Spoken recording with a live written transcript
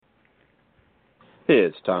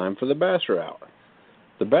It's time for the Basser Hour.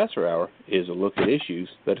 The Basser Hour is a look at issues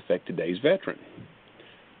that affect today's veteran.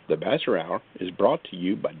 The Basser Hour is brought to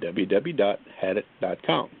you by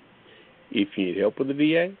www.hadit.com. If you need help with the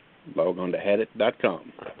VA, log on to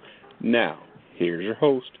hadit.com. Now, here's your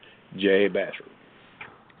host, Jay Basser.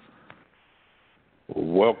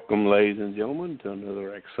 Welcome, ladies and gentlemen, to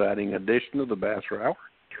another exciting edition of the Basser Hour,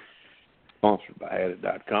 sponsored by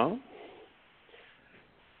hadit.com.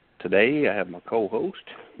 Today, I have my co-host,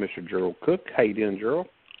 Mr. Gerald Cook. How you doing, Gerald?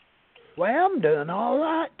 Well, I'm doing all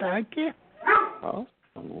right, thank you. Oh,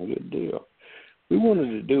 good deal. We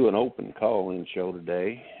wanted to do an open call-in show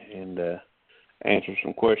today and answer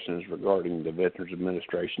some questions regarding the Veterans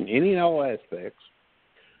Administration, any and all aspects.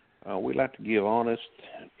 We'd like to give honest,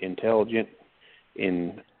 intelligent,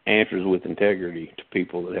 and answers with integrity to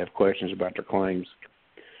people that have questions about their claims.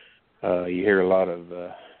 You hear a lot of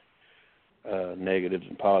negatives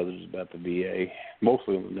and positives about the VA,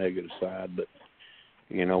 mostly on the negative side, but,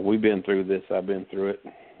 you know, we've been through this. I've been through it.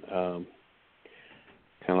 Kind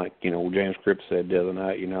of like, you know, James Cripps said the other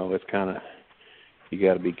night, you know, it's kind of, you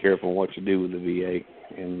got to be careful what you do with the VA.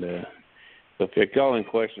 And so if you're calling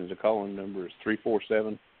questions, the calling number is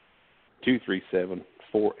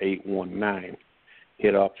 347-237-4819.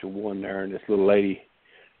 Hit option 1 there, and this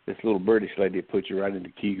little British lady will put you right in the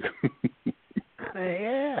queue.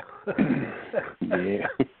 Yeah. Yeah.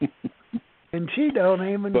 And she don't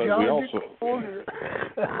even but charge we also, a quarter.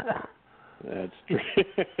 That's true.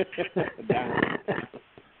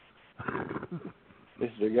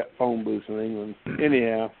 They got phone booths in England.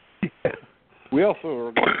 Anyhow, we also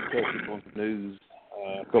are going to touch upon the news,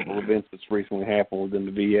 a couple of events that's recently happened within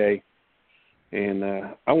the VA. And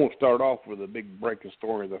I want to start off with a big breaking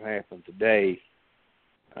story that happened today.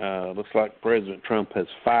 Looks like President Trump has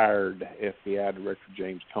fired FBI Director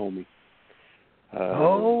James Comey.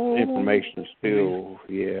 Information is still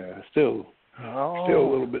a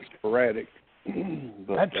little bit sporadic.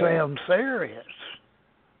 But, that sounds serious.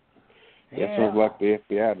 It sounds like the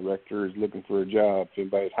FBI Director is looking for a job. If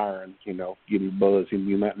anybody's hiring, you know, give him a buzz.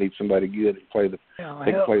 You might need somebody good to play the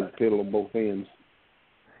fiddle on both ends.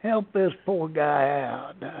 Help this poor guy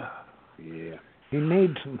out. Yeah. He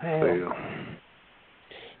needs some help. Well,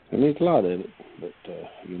 he needs a lot of it, but,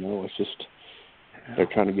 you know, it's just they're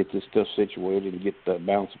trying to get this stuff situated and get the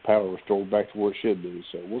balance of power restored back to where it should be.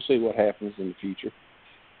 So we'll see what happens in the future.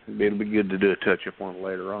 It'll be good to do a touch-up on it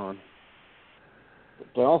later on.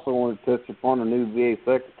 But I also want to touch upon the new VA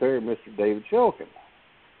Secretary, Mr. David Shulkin.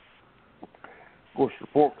 Of course, the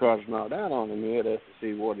report card's not out on him yet as to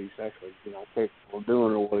see what he's actually, you know, capable of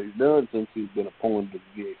doing or what he's done since he's been appointed to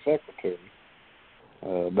the VA Secretary.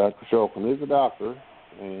 Dr. Shulkin is a doctor,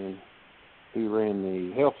 and he ran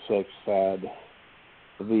the health section side,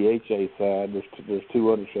 the VHA side. There's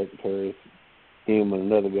two other secretaries, him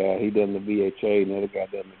and another guy. He done the VHA, and the other guy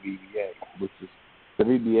done the VBA, which is the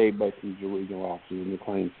VBA basically is your regional offices and the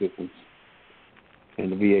claim systems,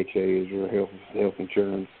 and the VHA is your health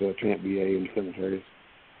insurance, Camp VA and cemeteries,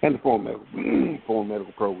 and the foreign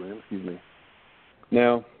medical program. Excuse me.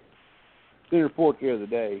 Now, the report the other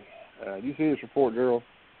day. Did you see this report, Gerald?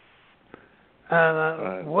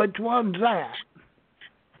 Which one's that?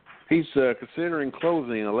 He's considering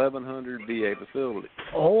closing 1,100 VA facilities.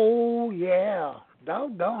 Oh, yeah.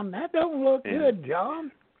 Doggone, that don't look good,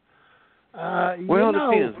 John. Well, it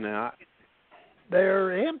depends now.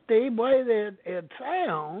 They're empty the way that it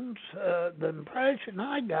sounds. The impression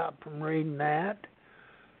I got from reading that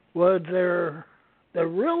was they're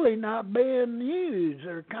really not being used.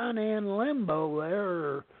 They're kind of in limbo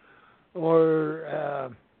there,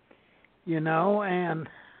 or you know, and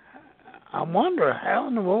I wonder how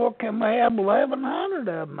in the world can we have 1,100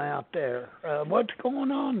 of them out there? What's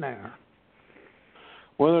going on there?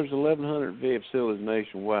 Well, there's 1,100 VA facilities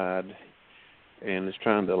nationwide, and it's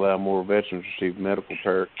trying to allow more veterans to receive medical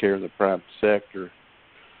care in the private sector.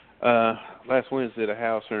 Last Wednesday at a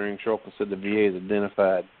House hearing, Shulkin said the VA has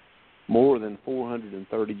identified more than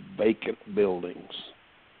 430 vacant buildings.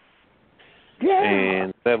 Yeah.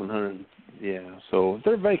 And 700, so if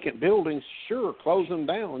they're vacant buildings, sure, close them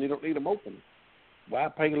down. You don't need them open. Why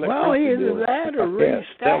pay electricity Well, either bills? that or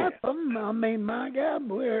restaff them. I mean, my God,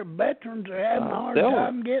 veterans are having a hard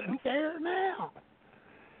time getting care now.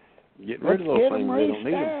 Get rid of those things. They don't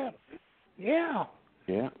need them. Yeah.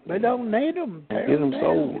 Yeah. They don't need them. Get them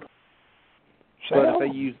sold. But if they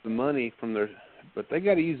use the money from they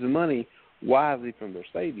got to use the money wisely from their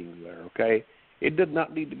savings there, okay? It does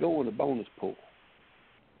not need to go in the bonus pool.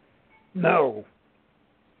 No.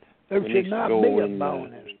 There should not be a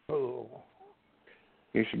bonus pool.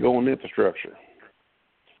 It should go in infrastructure.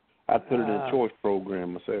 I put it in a choice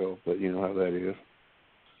program myself, but you know how that is.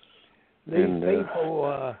 these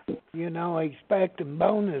people, expecting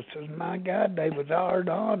bonuses. My God, they was hard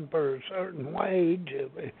on for a certain wage,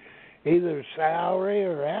 either salary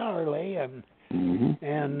or hourly, and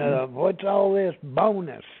what's all this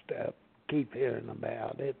bonus stuff? Keep hearing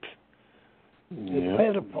about it's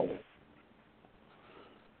pitiful.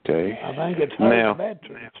 Okay. I think it's hurt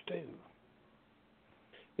veterans too.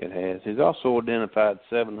 It has. He's also identified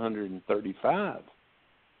 735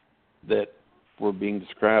 that were being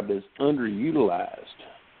described as underutilized,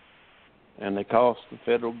 and they cost the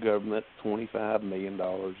federal government $25 million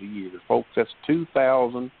a year. Folks, that's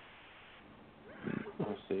 2,000.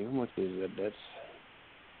 Let's see, how much is that?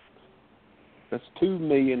 That's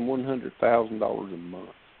 $2,100,000 a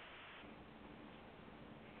month.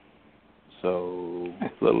 So a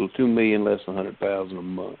little $2 million less than $100,000 a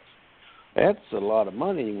month. That's a lot of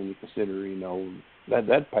money when you consider,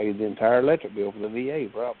 that pays the entire electric bill for the VA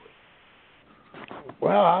probably.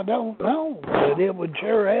 Well, I don't know, but it would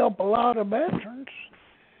sure help a lot of veterans.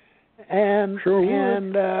 And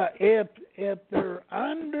if they're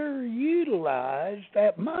underutilized,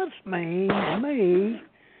 that must mean to me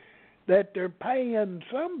that they're paying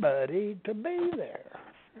somebody to be there.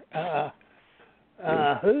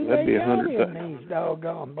 Who they got in these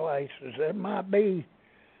doggone places? There might be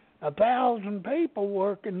 1,000 people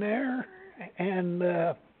working there, and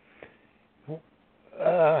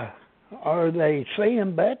are they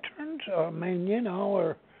seeing veterans? I mean,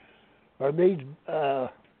 are these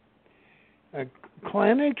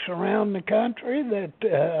clinics around the country that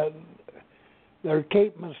they're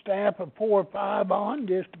keeping a staff of 4 or 5 on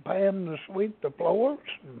just to pay them to sweep the floors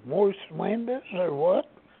and wash the windows, or what?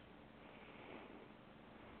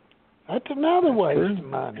 That's another waste of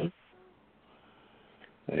money.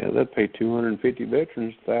 Yeah, they'd pay 250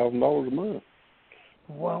 veterans $1,000 a month.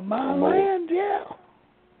 Well, my land, yeah.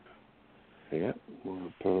 Yeah,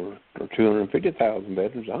 for 250,000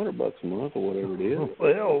 veterans, $100 a month or whatever it is.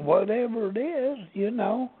 Well, whatever it is,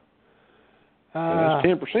 that's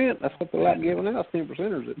 10%. That's what they like giving out,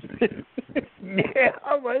 10%ers. Yeah,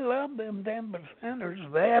 they love them 10%ers.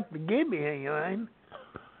 If they have to give you anything.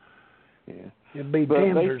 Yeah. It'd be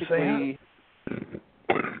 10%.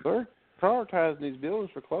 They're prioritizing these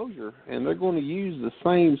buildings for closure, and they're going to use the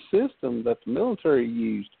same system that the military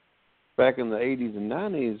used back in the 80s and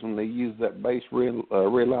 90s when they used that base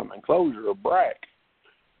realignment closure, or BRAC.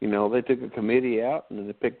 They took a committee out, and then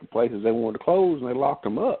they picked the places they wanted to close, and they locked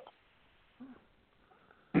them up.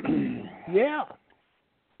 Yeah.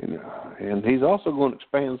 And he's also going to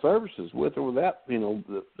expand services with or without,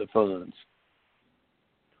 the funds.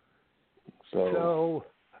 So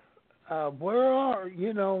where are,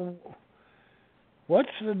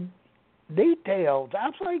 what's the details?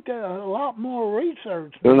 I think a lot more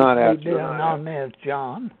research needs to be done on this,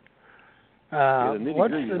 John.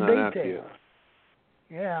 What's the details?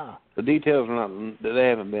 Yeah. The details are not, they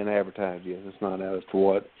haven't been advertised yet. It's not out as to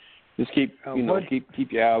what. Just keep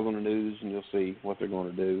your eyes on the news, and you'll see what they're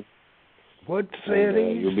going to do. What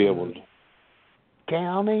cities? You'll be able to.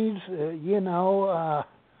 Counties,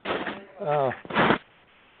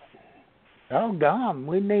 doggone,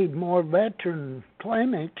 we need more veteran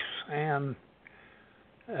clinics, and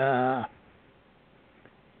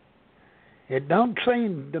it don't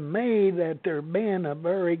seem to me that they're being a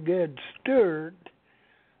very good steward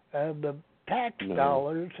of the tax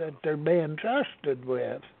dollars that they're being trusted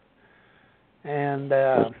with. And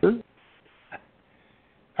when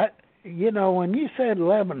you said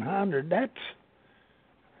 1,100, that's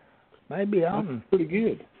maybe that's pretty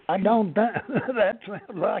good. I don't think that sounds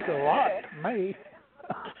like a lot to me.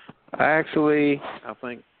 Actually, I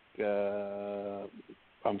think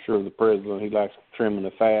I'm sure the president, he likes trimming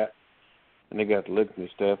the fat, and they got to look at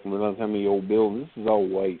this stuff and realize how many old buildings. This is all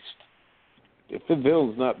waste. If the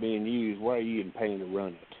building's not being used, why are you even paying to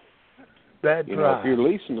run it? That's right. If you're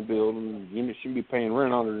leasing the building, you shouldn't be paying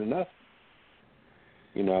rent on it or nothing.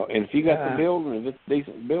 And if you got the building, if it's a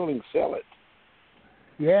decent building, sell it.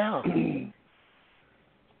 Yeah.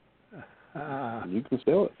 You can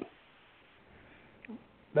sell it.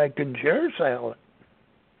 They can sure sell it.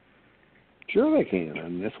 Sure they can,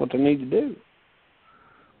 and that's what they need to do.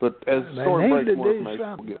 But as the story breaks, more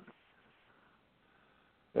information we'll get.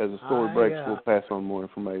 As the story breaks, we'll pass on more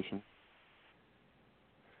information.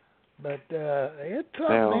 But it's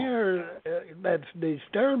something here that's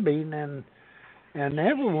disturbing, and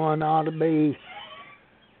everyone ought to be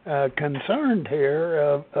concerned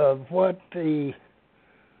here of what the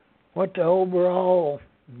overall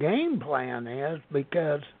game plan is,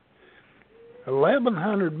 because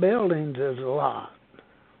 1,100 buildings is a lot.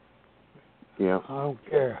 Yeah. I don't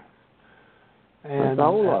care. And that's a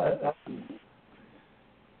whole lot.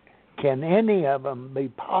 can any of them be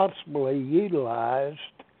possibly utilized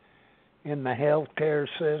in the healthcare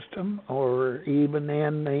system or even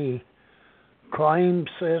in the claim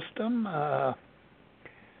system?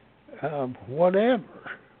 Whatever.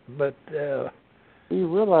 But you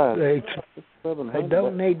realize they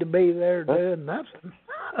don't need to be there doing nothing.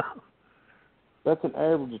 That's an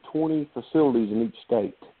average of 20 facilities in each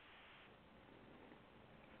state.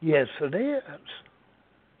 Yes, it is.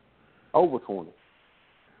 Over 20.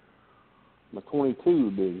 22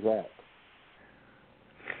 to be exact.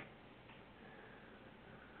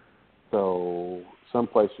 So some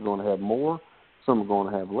places are going to have more, some are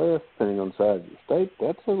going to have less, depending on the size of the state.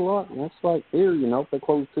 That's a lot. And that's like here, if they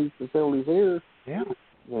close 2 facilities here, yeah,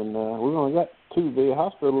 and we've only got 2 VA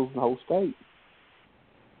hospitals in the whole state.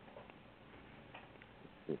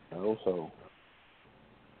 So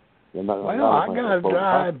I got to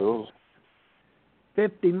drive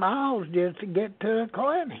 50 miles just to get to a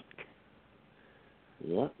clinic.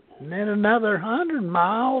 Yeah. And then another 100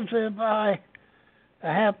 miles if I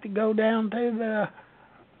have to go down to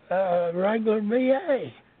the regular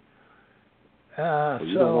VA.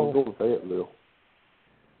 You don't want to go to Fayetteville.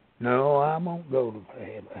 No, I won't go to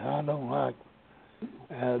Fayetteville. I don't like.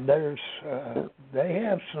 They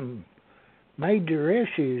have some major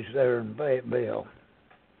issues there in Fayetteville,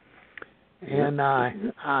 and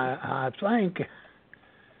I think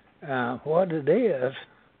what it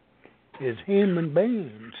is human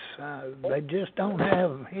beings. They just don't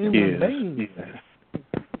have human beings there.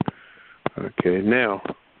 Okay, now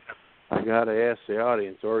I got to ask the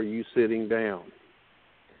audience: are you sitting down?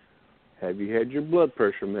 Have you had your blood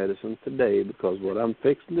pressure medicine today? Because what I'm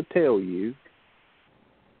fixing to tell you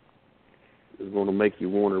is going to make you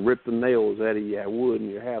want to rip the nails out of your wood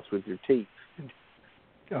in your house with your teeth.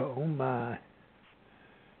 Oh, my.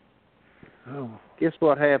 Oh. Guess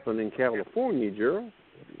what happened in California, Gerald?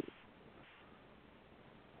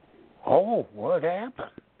 Oh, what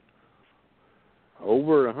happened?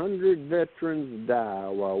 Over 100 veterans die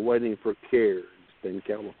while waiting for care in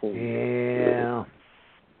California. Yeah.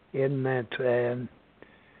 Isn't that sad?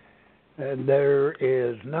 There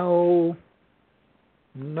is no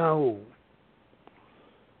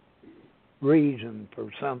reason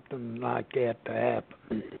for something like that to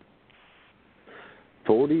happen.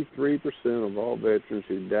 43% of all veterans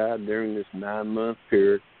who died during this 9-month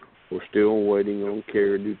period were still waiting on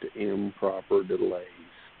care due to improper delays.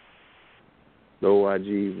 The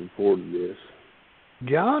OIG reported this.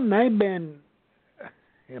 John, they've been,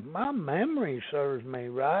 if my memory serves me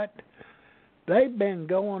right, they've been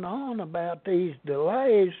going on about these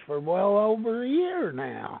delays for well over a year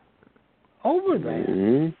now. Over that.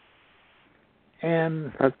 Mm-hmm.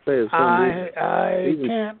 And I'd say I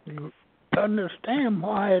can't understand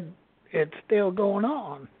why it's still going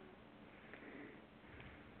on.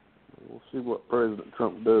 We'll see what President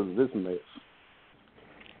Trump does with this mess.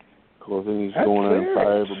 Because then he's going out and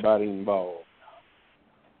fire everybody involved.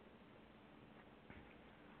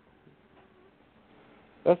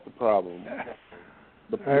 That's the problem.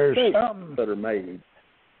 The mistakes that are made.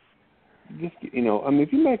 Just,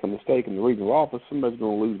 if you make a mistake in the regional office, somebody's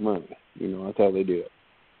going to lose money. That's how they do it.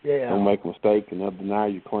 Yeah. Don't make a mistake and they'll deny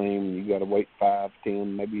your claim, and you got to wait 5,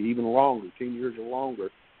 10, maybe even longer, 10 years or longer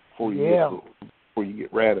before you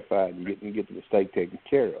get ratified and get the mistake taken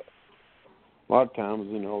care of. A lot of times,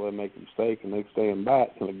 they make a mistake and they stay and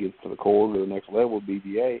bite until it gets to the court or the next level,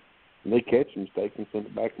 BVA, and they catch the mistake and send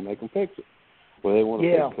it back and make them fix it. Well, they want to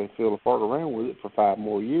fix it, they fiddle apart around with it for 5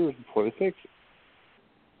 more years before they fix it.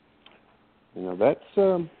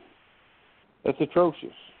 That's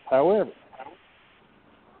atrocious. However,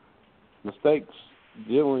 mistakes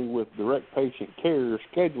dealing with direct patient care,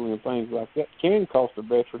 scheduling, and things like that can cost a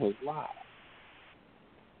veteran his life.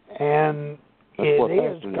 And it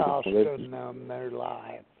is costing them their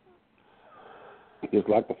life. It's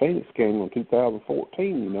like the Phoenix came in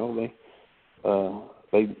 2014.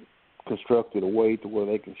 They constructed a way to where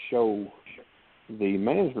they can show the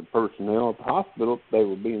management personnel at the hospital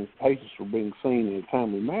patients were being seen in a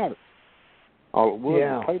timely manner. All it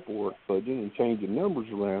was paperwork budget and changing numbers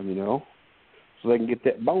around, so they can get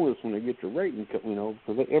that bonus when they get their rating, because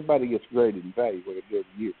everybody gets graded and evaluated every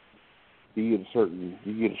year. You get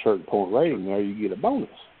a certain point rating there, you get a bonus.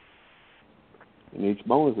 And each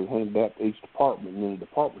bonus is handed out to each department, and then the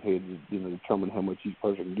department heads determine how much each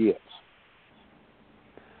person gets.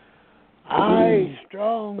 I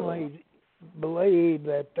strongly believe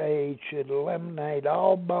that they should eliminate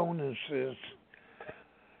all bonuses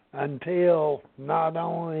until not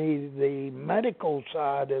only the medical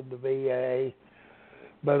side of the VA,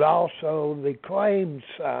 but also the claims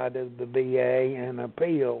side of the VA and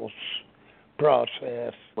appeals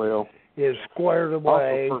process Well, is squared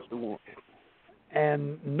away, also,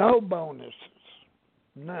 and no bonuses,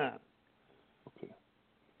 none. Okay.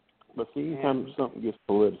 But see, anytime something gets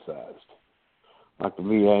politicized, like the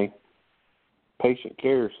VA, patient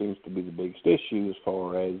care seems to be the biggest issue as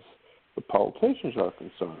far as the politicians are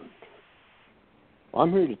concerned. Well,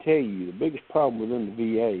 I'm here to tell you the biggest problem within the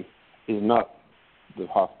VA is not the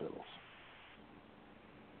hospitals.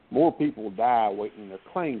 More people die waiting their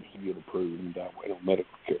claims to get approved than die waiting on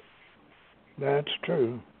medical care. That's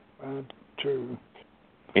true. That's true.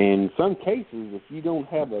 In some cases, if you don't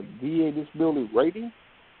have a VA disability rating,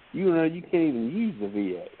 you can't even use the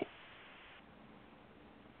VA.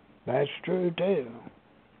 That's true, too.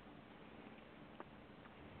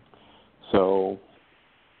 So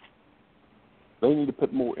they need to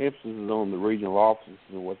put more emphasis on the regional offices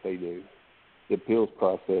and what they do, the appeals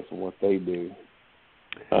process and what they do.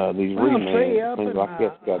 These remands, things like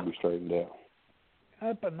that's got to be straightened out.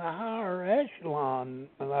 Up in the higher echelon,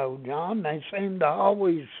 though, John, they seem to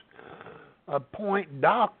always appoint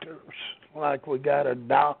doctors, like we got a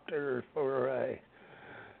doctor for a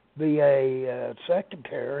VA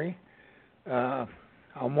secretary.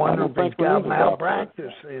 I'm wondering if he's got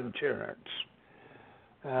malpractice insurance.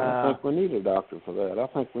 I don't think we need a doctor for that. I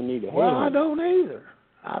think we need a Well, I don't either.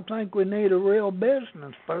 I think we need a real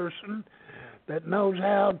business person that knows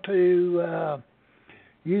how to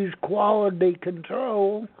use quality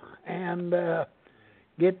control and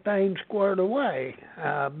get things squared away.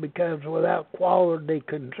 Because without quality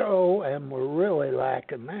control, and we're really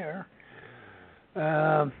lacking there,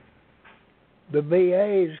 the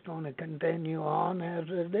VA is going to continue on as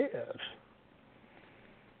it is.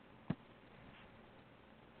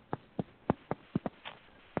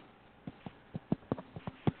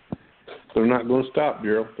 They're not going to stop,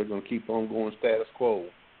 Gerald. They're going to keep on going status quo.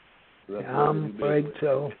 I'm afraid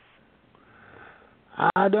so.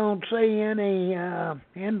 I don't see any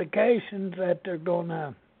indications that they're going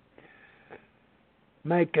to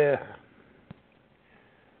make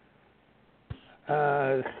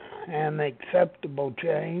an acceptable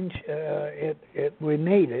change. We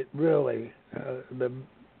need it, really. The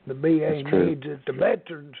VA needs it. The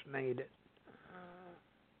veterans need it.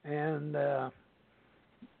 And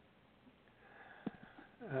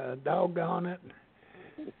doggone it,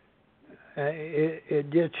 it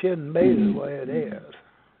just shouldn't be the way it is.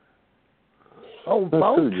 Oh,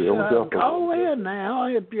 folks, call in now.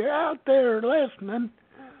 If you're out there listening,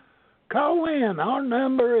 call in. Our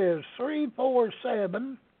number is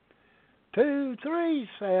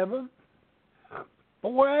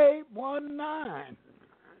 347-237-4819.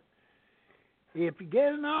 If you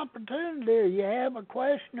get an opportunity or you have a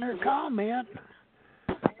question or comment,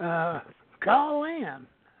 call in.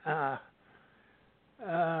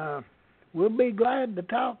 We'll be glad to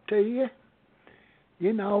talk to you.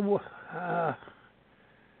 You know,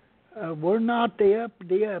 we're not the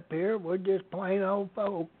uppity up here. We're just plain old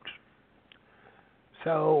folks.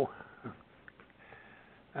 So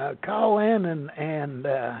call in and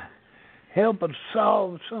help us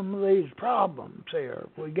solve some of these problems here.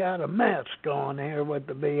 We got a mess going here with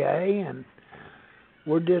the VA, and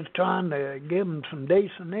we're just trying to give them some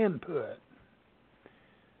decent input.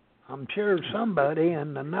 I'm sure somebody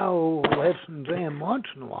in the know listens in once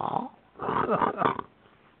in a while.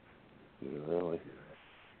 Really.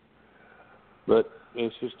 But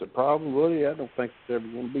it's just a problem, Woody. I don't think it's ever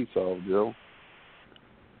going to be solved, Joe.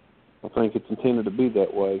 I think it's intended to be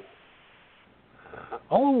that way.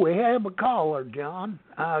 Oh, we have a caller, John.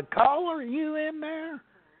 Caller, are you in there?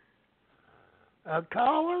 A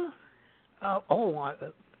caller?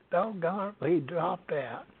 Doggone it, he dropped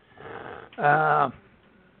out.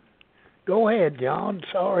 Go ahead, John.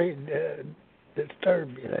 Sorry to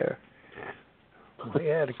disturb you there. We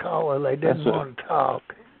had a caller. They didn't want to talk.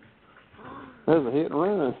 That's a hit and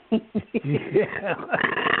run. Yeah.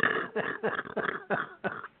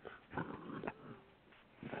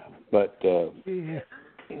 But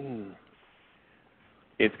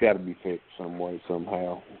it's got to be fixed some way,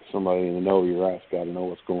 somehow. Somebody in the know of your rights got to know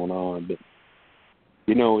what's going on. But,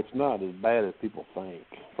 you know, it's not as bad as people think,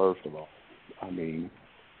 first of all. I mean,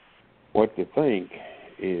 what they think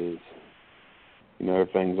is, you know,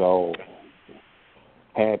 everything's all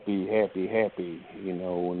happy, you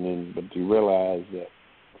know, and then, but you realize that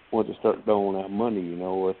once they start doling out money, you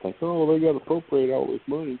know, they think, oh, they got to appropriate all this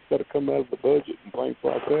money. It's got to come out of the budget and things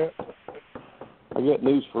like that. I got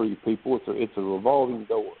news for you people. It's a revolving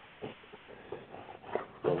door.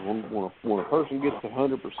 So when a person gets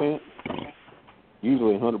 100%,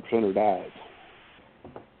 usually 100% dies.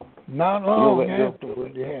 Not long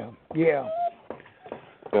afterward, yeah.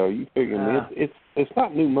 So you figure it's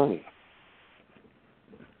not new money.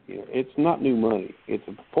 it's not new money. It's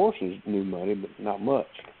a proportion of new money, but not much.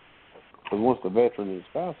 Because once the veteran and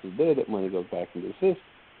spouse is dead, that money goes back into the system.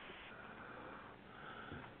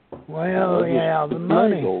 Well, yeah, the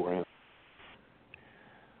money.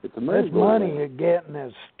 It's a this money you're getting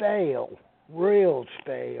is stale, real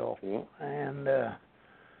stale, and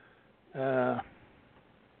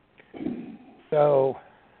so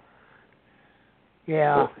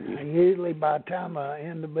usually by the time an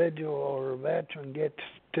individual or a veteran gets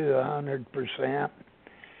to 100%,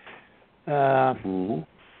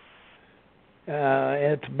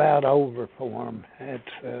 it's about over for them.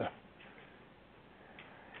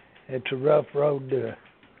 It's a rough road to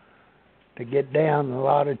get down a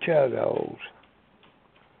lot of chug holes.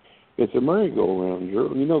 It's a merry-go-round.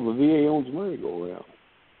 You know the VA owns a merry-go-round.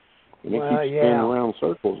 And it keeps spinning around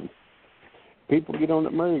circles. And people get on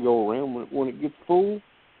that merry-go-round when it gets full.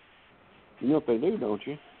 You know what they do, don't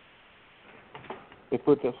you? They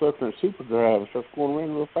put that sucker in superdrive and starts going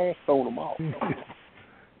around real fast, throwing them off.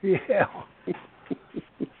 Yeah.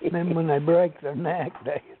 And then when they break their neck,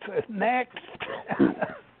 they say, next.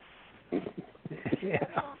 Yeah.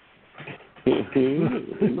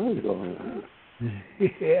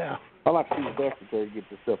 Yeah. I like to see the secretary get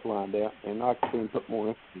this stuff lined out, and I like to see him put more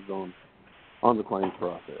emphasis on the claims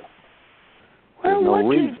process. Well,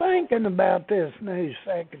 what you thinking about this new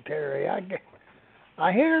secretary?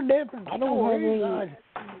 I hear different stories.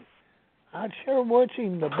 I sure wish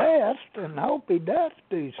him the best and hope he does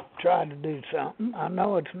try to do something. I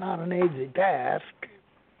know it's not an easy task.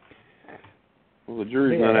 Well, the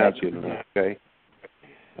jury's not out yet, okay?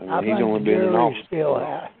 I he's think only the been in jury's office. Still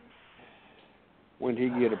out. When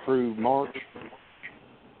did he get approved? March?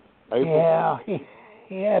 April? Yeah,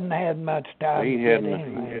 he hadn't had much time. He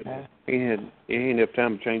ain't have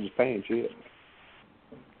time to change his pants yet.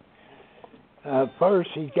 First,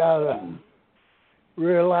 he's got to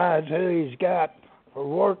realize who he's got for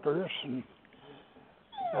workers and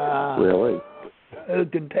really, who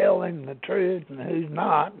can tell him the truth and who's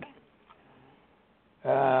not.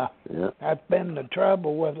 That's been the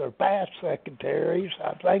trouble with our past secretaries.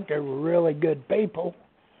 I think they were really good people.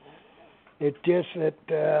 It's just that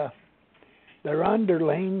their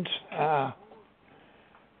underlings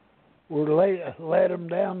led them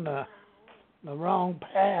down the wrong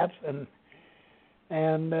path, and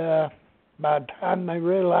by the time they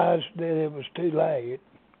realized that it was too late.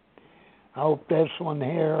 I hope this one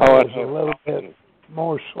here is a little bit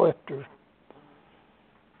more swifter.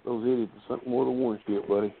 Those idiots are something more than one shit,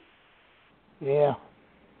 buddy. Yeah.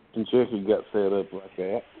 Kentucky got set up like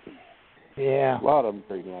that. Yeah. A lot of them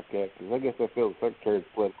treat like that, because I guess they feel the secretary's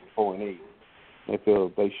a political appointee. They feel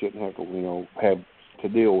that they shouldn't have to, have to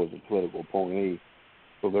deal with a political appointee.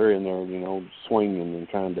 So they're in there, swinging and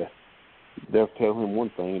trying to, they'll tell him one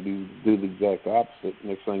thing and do the exact opposite.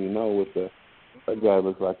 Next thing you know, that guy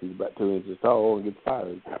looks like he's about 2 inches tall and gets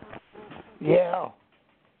fired. Yeah.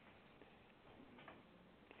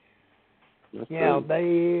 That's true.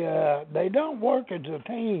 They don't work as a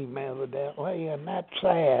team, evidently, and that's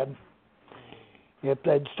sad. If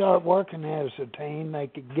they'd start working as a team, they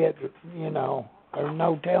could get, there's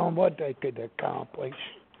no telling what they could accomplish.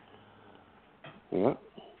 Yeah.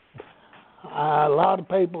 A lot of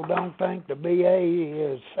people don't think the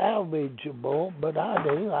VA is salvageable, but I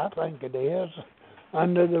do. I think it is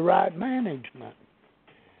under the right management.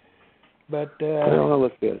 But I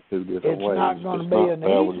look at it 2 different ways. It's not going to be an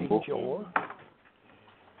easy chore.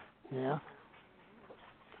 Yeah.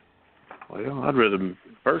 Well, I'd rather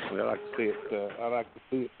personally. I'd like to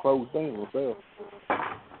see it closed down myself.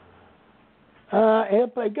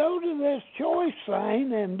 If they go to this choice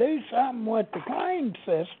thing and do something with the claim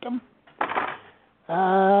system,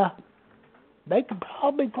 they could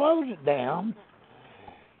probably close it down.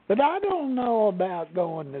 But I don't know about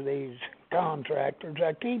going to these contractors.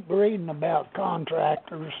 I keep reading about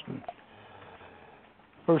contractors, and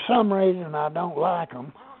for some reason I don't like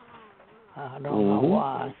them. I don't know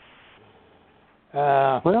why.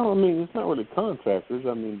 Well, it's not really contractors.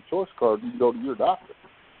 Choice card, you can go to your doctor.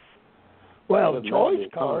 Well, the choice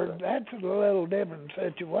card, that's a little different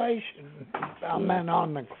situation. I meant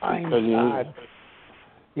on the claim side.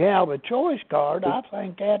 Yeah, the choice card, I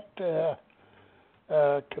think that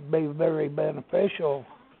could be very beneficial.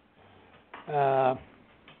 And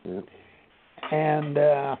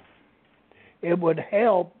it would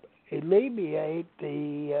help alleviate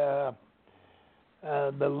the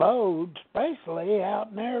load, especially out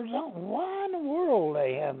in Arizona. Why in the world are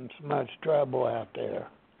they having so much trouble out there?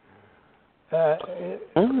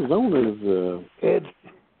 Arizona is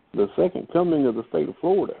the second coming of the state of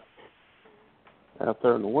Florida. Out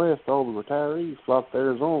there in the west, all the retirees flock to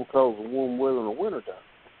Arizona because of warm weather in the wintertime.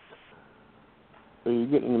 So you're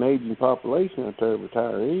getting an aging population out there,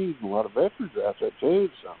 retirees, and a lot of veterans out there too.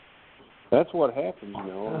 So that's what happens, you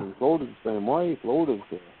know. And Florida's the same way. Florida's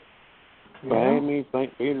Miami,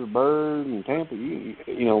 St. Petersburg, and Tampa.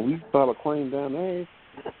 You know, we file a claim down there.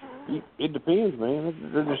 It depends, man.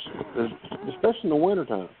 They're especially in the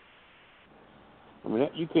wintertime. I mean,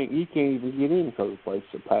 you can't even get in because the place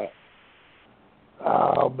is packed.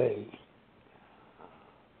 I'll be.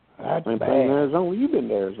 That's same bad. thing in Arizona. You've been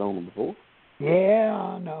to Arizona before. Yeah,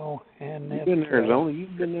 I know. And you've been to Arizona.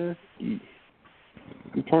 You've been there. You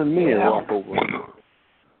turned me a walk over.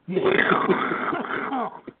 Yeah.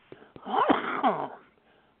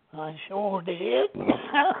 I sure did.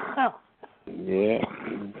 Yeah.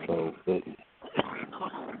 So it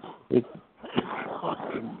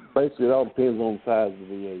basically it all depends on the size of the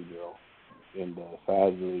VA, Joe, and the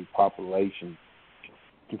size of the population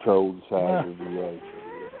controls the size of the VA.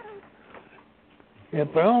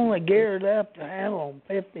 If they're only geared up to handle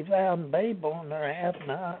 50,000 people and they're having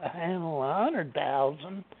to handle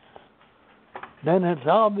 100,000, then it's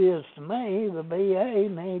obvious to me the VA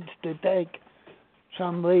needs to take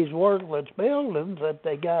some of these worthless buildings that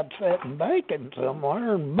they got sitting vacant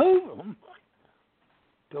somewhere and move them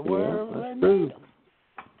to wherever they need them.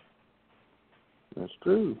 That's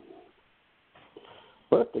true.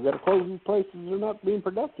 But they got to close these places. They're not being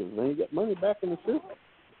productive. They ain't got money back in the system.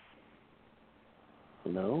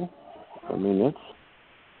 You know, I mean,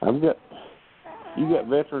 you got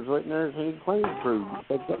veterans waiting there to claim approved.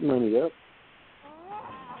 Take that money up.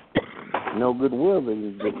 No goodwill, they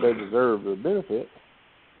deserve the benefit.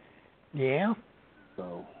 Yeah.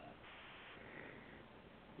 So,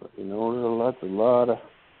 but, you know, that's a lot of.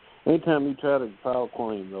 Anytime you try to file a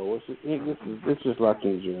claim, though, it's just like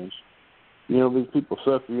insurance. You know, these people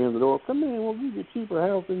suck you in the door. Come in, we'll give you cheaper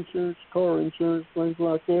health insurance, car insurance, things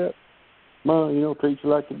like that. Mom, you know, treat you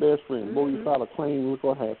like your best friend. Boy, you file a claim, look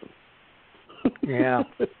what happens. Yeah.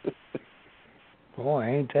 Boy,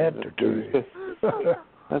 ain't that the truth.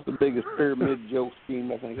 That's the biggest pyramid joke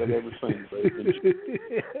scheme I think I've ever seen.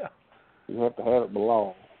 Yeah. You have to have it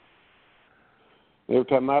belong. Every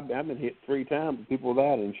time I've been hit 3 times with people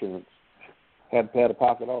without insurance. Had to pay out of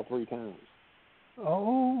pocket all 3 times.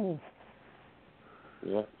 Oh.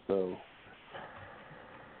 Yeah, so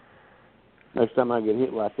next time I get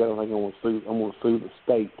hit like that, I think I'm gonna sue the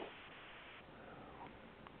state.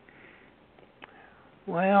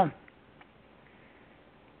 Well,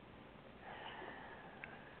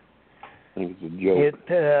 I think it's a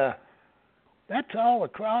joke. That's all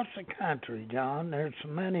across the country, John. There's so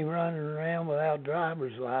many running around without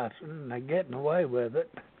driver's license, and they're getting away with it.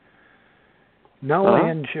 No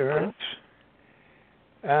insurance.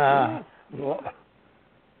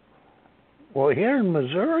 Well, here in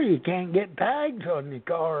Missouri, you can't get tags on your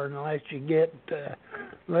car unless you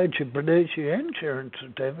produce your insurance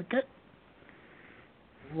certificate.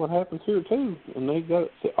 What happens here too, and they got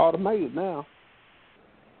it automated now.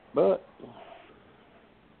 But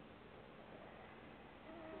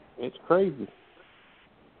it's crazy.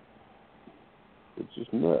 It's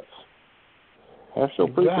just nuts. Have to show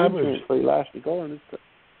proof of insurance for your license car, and it's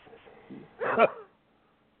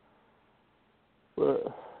but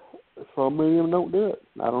so many of them don't do it.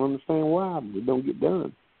 I don't understand why, but it don't get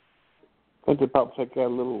done. I think they probably take out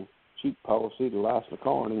a little cheap policy to license a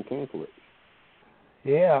car and then cancel it.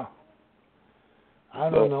 Yeah. I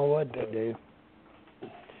don't know what to do.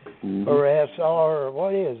 Mm-hmm. Or SR,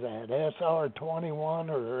 what is that? SR21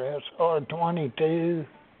 or SR22?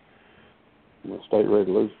 Well, state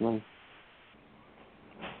resolution.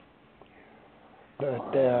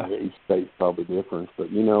 But each state's probably different,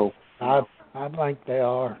 but you know. I think they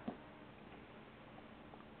are.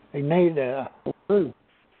 They need a. That's true.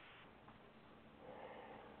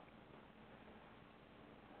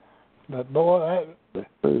 But boy, that's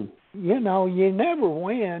true. You know, you never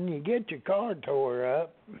win. You get your car tore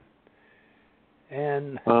up,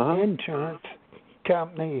 and insurance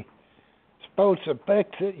company supposed to fix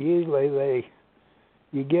it. Usually,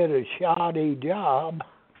 you get a shoddy job.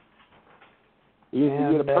 You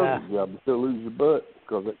get a perfect job, you still lose your butt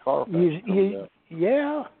because that car comes out.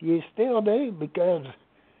 Yeah, you still do because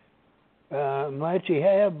unless you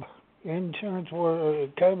have insurance where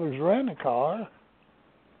it covers rent-a-car,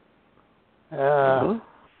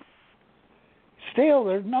 still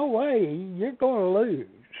there's no way you're going to lose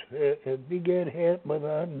if you get hit with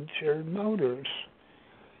uninsured motorists.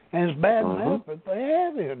 And it's bad enough if they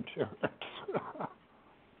have insurance.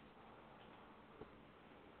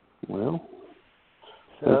 Well,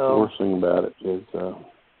 that's the worst thing about it is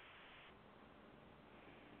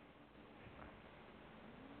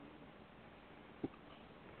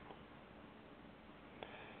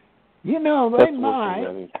You know, they That's the worst thing might.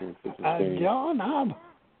 about insurance. It's a scam. John, I'm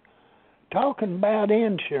talking about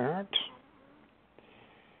insurance.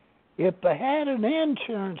 If they had an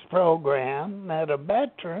insurance program that a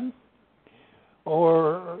veteran,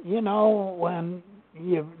 or, you know, when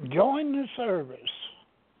you join the service,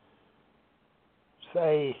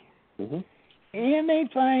 say,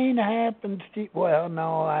 anything happens to, well,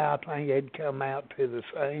 no, I think it'd come out to the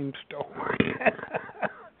same story.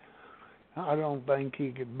 I don't think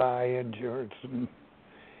you could buy insurance and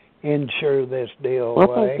insure this deal I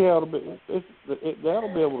away. think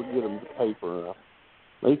that'll be able to get them to pay for enough.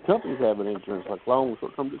 These companies have an insurance, like long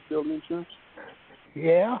short-term disability insurance.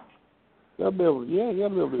 Yeah. They'll be able to, you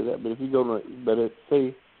gotta be able to do that. But if you go to,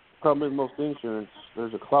 see, problem is most insurance,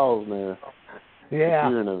 there's a clause in there. Yeah.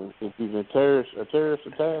 If you're in a terrorist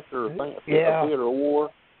attack or a hit or a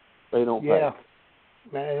war, they don't pay. Yeah.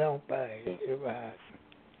 They don't pay. You're right.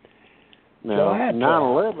 Now,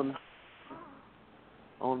 9/11,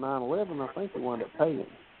 on 9/11, I think they wound up paying.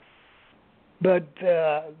 But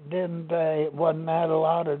wasn't that a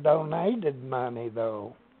lot of donated money,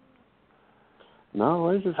 though?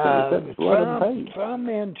 No, they just let them pay. Some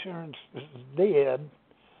insurances did.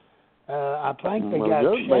 I think they got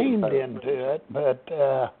shamed into it, but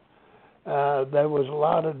there was a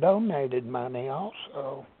lot of donated money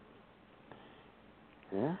also.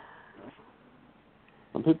 Yeah.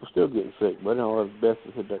 Some people still getting sick, but you know, best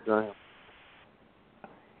to hit that ground.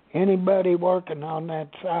 Anybody working on that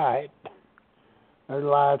site, their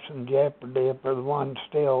life's in jeopardy. If they're the ones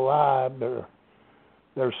still alive,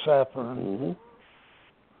 they're suffering.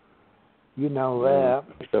 You know that.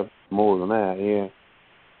 Stuff more than that, yeah.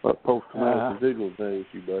 What post-traumatic residual does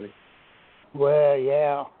you, buddy? Well,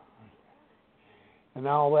 yeah. And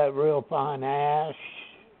all that real fine ash,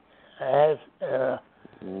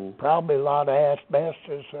 probably a lot of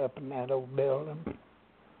asbestos up in that old building.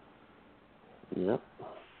 Yep.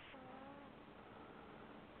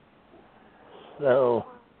 So.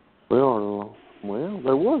 Well,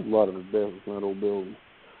 there was a lot of asbestos in that old building.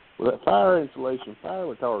 Well, that fire insulation, fire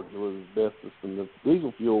retardant was asbestos, and the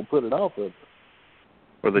diesel fuel put it off of it.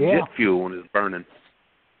 Or the jet fuel when it's burning.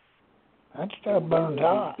 That stuff burns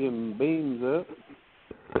hot. Them beams up,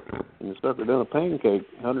 and the sucker done a pancake,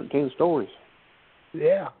 110 stories.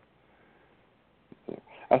 Yeah.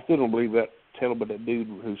 I still don't believe that tale about that dude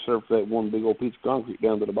who surfed that one big old piece of concrete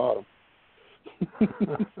down to the bottom. They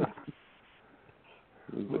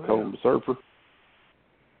call him the surfer.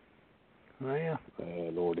 Well,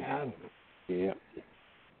 Lordy. Yeah.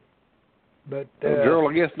 But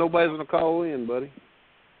Gerald, I guess nobody's gonna call in, buddy.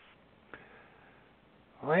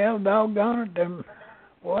 Well, doggone it.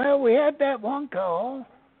 Well, we had that one call,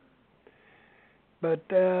 but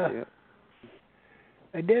they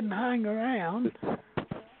didn't hang around.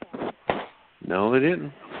 No, they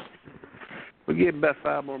didn't. We give about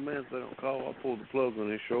 5 more minutes. They don't call. I'll pull the plug on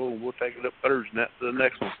this show, and we'll take it up Thursday night to the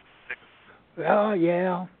next one. Oh,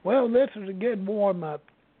 yeah. Well, this is a good warm-up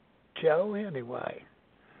show anyway.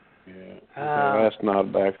 Yeah. That's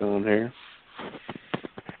not back on here.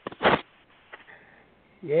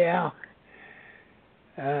 Yeah.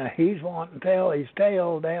 He's wanting to tell his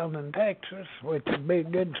tale down in Texas, which would be a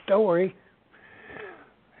good story.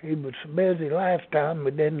 He was so busy last time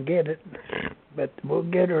we didn't get it, but we'll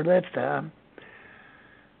get her this time.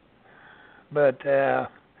 But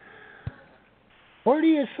where do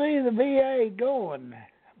you see the VA going?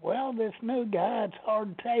 Well, this new guy, it's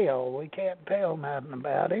hard to tell. We can't tell nothing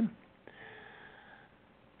about him.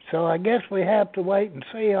 So I guess we have to wait and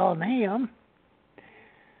see on him.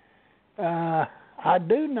 I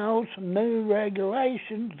do know some new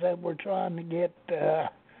regulations that we're trying to get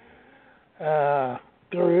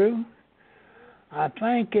through. I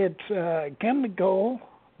think it's chemical,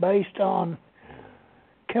 based on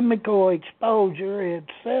chemical exposure.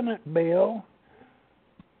 It's Senate Bill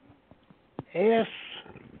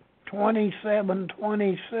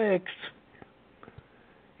S-2726,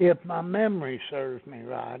 if my memory serves me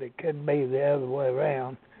right. It could be the other way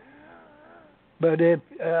around. But if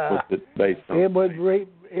what's it based on?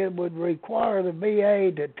 it would require the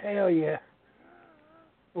VA to tell you,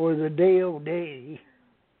 or the DOD,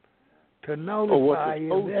 to notify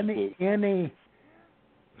you of any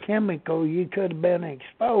chemical you could have been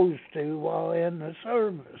exposed to while in the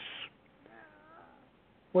service,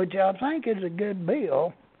 which I think is a good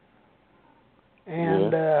bill.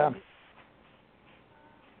 And of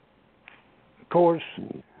course,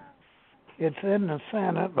 it's in the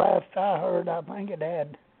Senate. Last I heard, I think it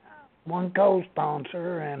had one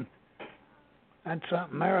co-sponsor, and that's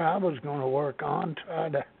something there I was going to work on, try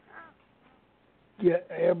to get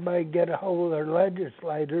everybody get a hold of their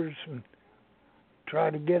legislators and try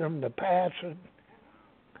to get them to pass it.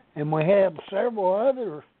 And we have several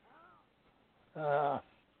other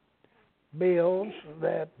bills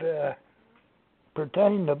that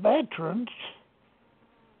pertain to veterans.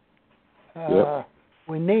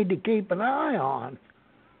 We need to keep an eye on.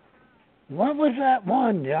 What was that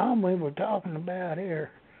one, John, we were talking about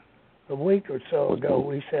here a week or so ago?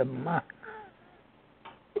 We said, they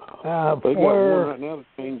got one right now to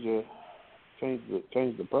change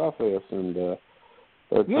the process, and they're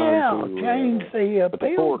trying to change the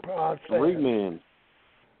appeal process. Remand.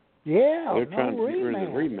 Yeah, they're trying to get rid of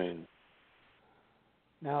the remand.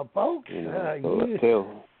 Now, folks, you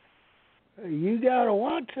got to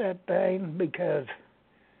watch that thing, because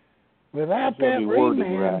without that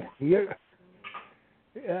remand,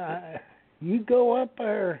 you go up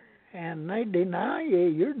there and they deny you,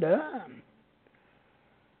 you're done.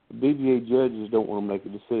 The BVA judges don't want to make a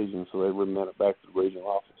decision, so they remand it back to the regional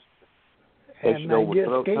office. They should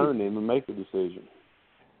overturn them and make a decision.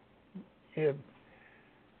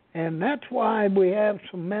 And that's why we have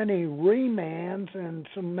so many remands and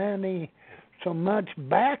so much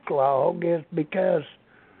backlog, is because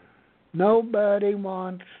nobody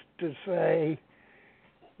wants to say,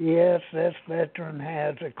 yes, this veteran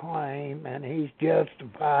has a claim and he's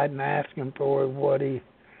justified in asking for what he's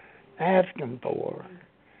asking for.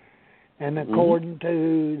 And according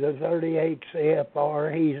to the 38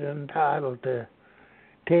 CFR, he's entitled to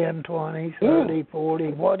 10, 20, 30,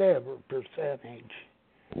 40, whatever percentage.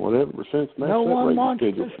 Whatever percent. No one wants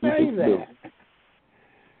to say that.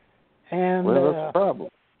 And that's the problem.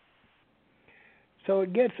 So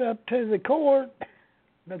it gets up to the court.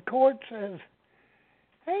 The court says,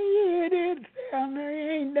 hey, it is down there.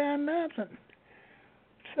 He ain't done nothing.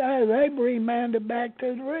 So they remand it back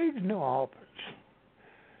to the regional office.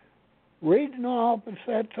 Regional office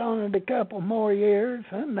sits on it a couple more years,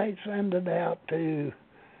 and they send it out to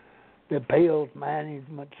the Appeals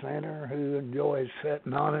Management Center, who enjoys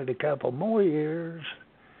sitting on it a couple more years.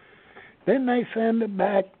 Then they send it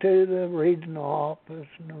back to the regional office,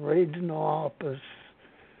 and the regional office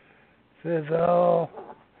says, oh,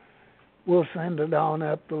 we'll send it on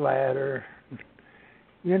up the ladder.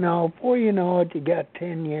 You know, before you know it, you got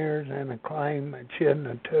 10 years in a claim that shouldn't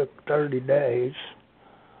have took 30 days.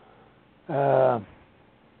 The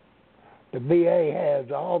VA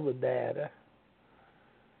has all the data,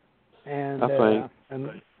 and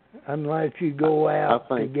unless you go out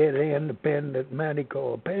to get an independent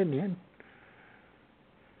medical opinion.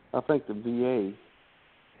 I think the VA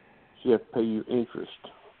should have to pay you interest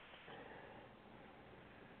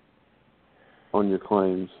on your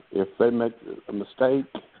claims. If they make a mistake,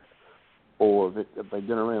 or if they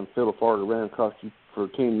get around and fiddle fart around and cost you for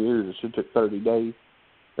 10 years, it should take 30 days.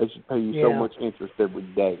 They should pay you so much interest every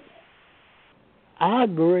day. I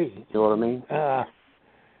agree. You know what I mean?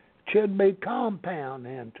 Should be compound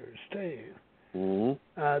interest, too.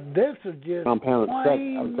 Mm-hmm. This is just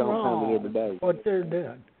plain wrong every day. What they're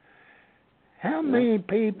doing. How many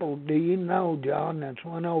people do you know, John, that's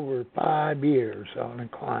went over 5 years on a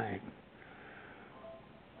claim?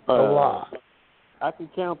 A lot. I can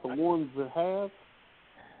count the ones that have.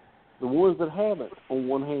 The ones that haven't on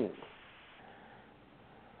one hand.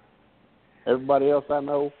 Everybody else I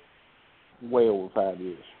know, way over 5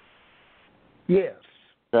 years. Yes.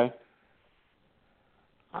 Okay.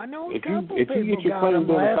 I know a couple people got them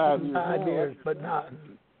less than 5 years, but not.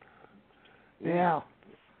 Yeah.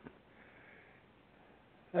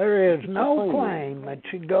 There is no claim that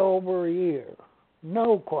should go over a year.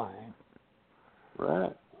 No claim.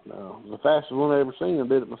 Right. No. The fastest one I ever seen, I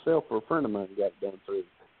did it myself for a friend of mine who got it done through. It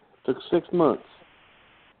took 6 months.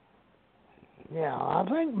 Yeah, I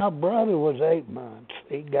think my brother was 8 months.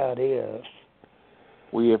 He got his.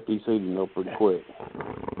 We FDC'd him pretty quick.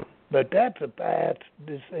 But that's a fast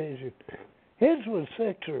decision. His was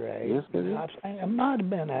 6 or 8. Yes, it is. I think it might have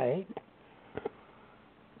been 8.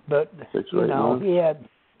 But 6 or 8 months.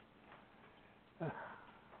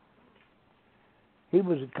 He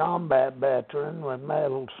was a combat veteran with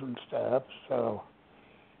medals and stuff, so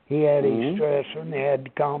he had his stressor and he had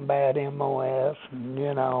the combat MOS, and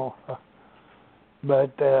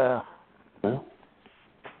but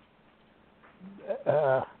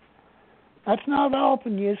that's not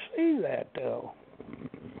often you see that, though.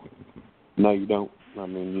 No, you don't. I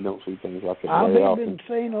mean, you don't see things like that very often. I've even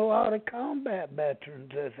seen a lot of combat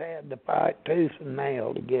veterans that had to fight tooth and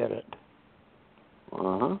nail to get it.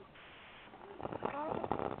 Uh-huh.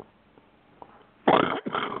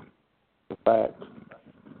 The fact.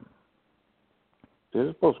 They're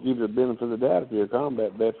supposed to give you the benefit of the doubt if you're a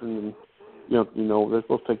combat veteran, and they're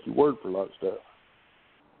supposed to take your word for a lot of stuff.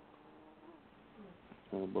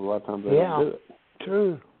 But a lot of times they don't do it.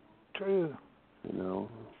 True. You know,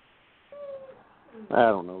 I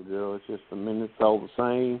don't know, Joe. It's just, I mean, it's all the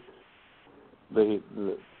same. The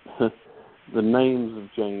the names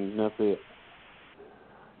have changed. That's it.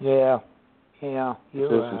 Yeah, you're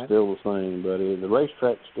The right. system's still the same, but the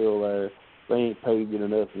racetrack's still there. They ain't paved it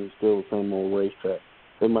enough, and it's still the same old racetrack.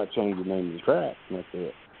 They might change the name of the track, and that's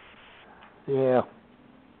it. Yeah.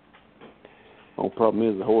 The only problem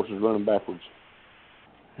is the horse is running backwards.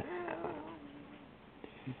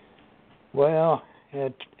 Well,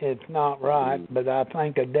 it's not right, but I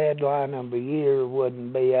think a deadline of a year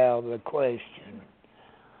wouldn't be out of the question.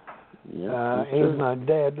 Yeah, even a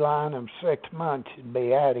deadline of 6 months would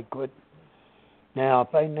be adequate. Now,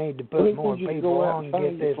 if they need to put more people on to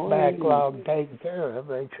get this backlog taken care of,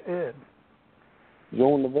 they should.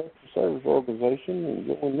 Join the Veteran Service Organization and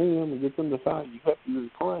join them and get them to fight you happy with your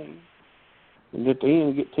claim. And at the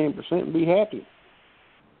end, get 10% and be happy.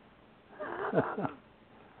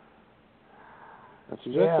 That's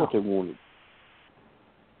exactly what they wanted.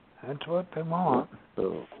 That's what they want.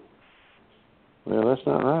 So, well, that's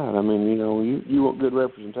not right. I mean, you want good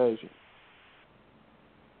representation.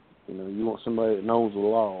 You want somebody that knows the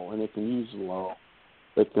law and they can use the law.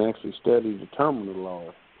 They can actually study, determine the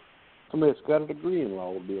law. Somebody that's got a degree in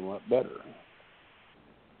law would be a lot better.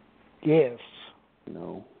 Yes.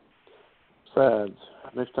 Besides,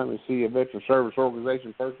 next time you see a Veteran Service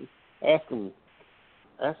Organization person, ask them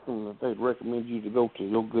if they'd recommend you to go get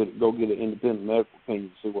an independent medical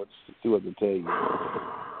opinion to see what they tell you.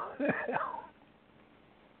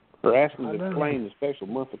 Or ask them to explain the special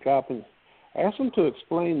monthly compensation. Ask them to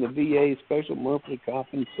explain the VA special monthly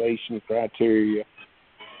compensation criteria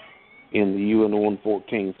in the UN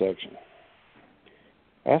 114 section.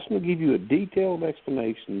 Ask them to give you a detailed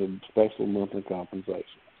explanation of special monthly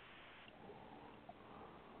compensation.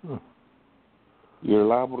 You're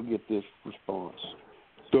liable to get this response.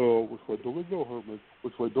 So, which way do we go, Herman?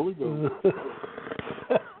 Which way do we go?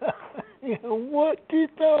 What are you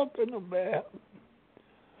talking about?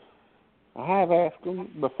 I have asked them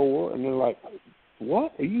before, and they're like,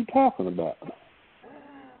 what are you talking about?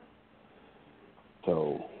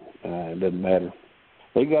 So, it doesn't matter.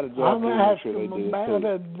 They got a job. I'm asking them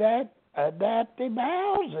about adaptive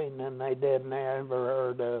housing, and they didn't ever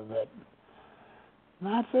heard of it. And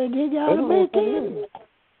I said, you got to be kidding.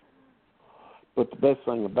 But the best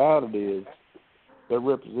thing about it is they're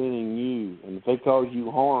representing you, and if they cause you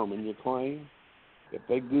harm in your claim, if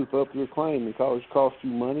they goof up your claim and cost you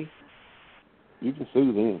money, you can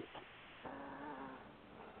sue them.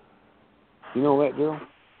 You know that, Joe?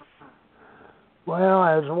 Well,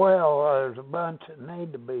 as well, there's a bunch that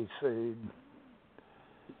need to be sued.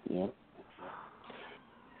 Yeah.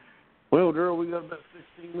 Well, Daryl, we got about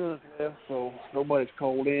 16 minutes left, so nobody's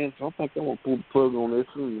called in. So I think I'm going to pull the plug on this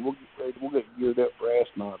one, and we'll get geared up for Ask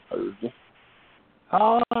Not Thursday.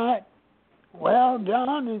 All right. Well,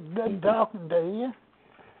 John, it's good talking to you.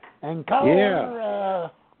 And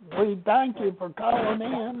caller, we thank you for calling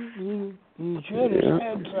in. You should have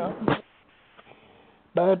said something.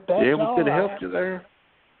 But that's we could have helped you there.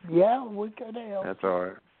 Yeah, we could have. That's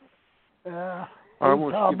all right. I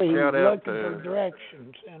want to give a shout out for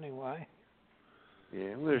directions anyway.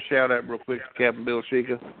 Yeah, I'm going to shout out real quick to Captain Bill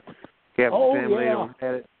Shika. Captain Sam Later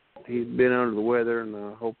had it. He's been under the weather, and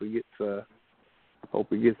I hope he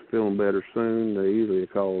gets feeling better soon. They usually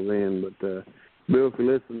calls in, but Bill, if you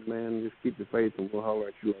listen, man, just keep the faith, and we'll holler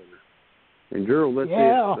at you later. And Gerald, that's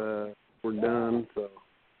it. We're done. So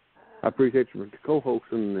I appreciate you for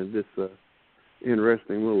co-hosting this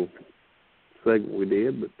interesting little segment we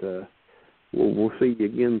did, but. We'll see you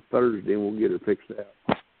again Thursday, and we'll get it fixed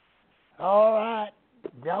out. All right,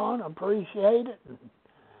 John, appreciate it.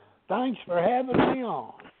 Thanks for having me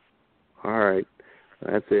on. All right,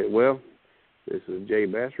 that's it. Well, this is Jay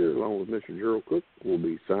Bassett, along with Mr. Gerald Cook. We'll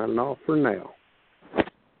be signing off for now.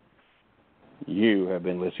 You have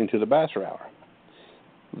been listening to the Basser Hour.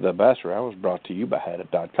 The Basser Hour is brought to you by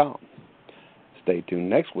Hadit.com. Stay tuned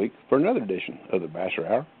next week for another edition of the Basser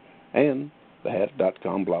Hour and the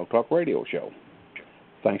Hadit.com Blog Talk Radio Show.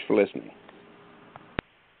 Thanks for listening.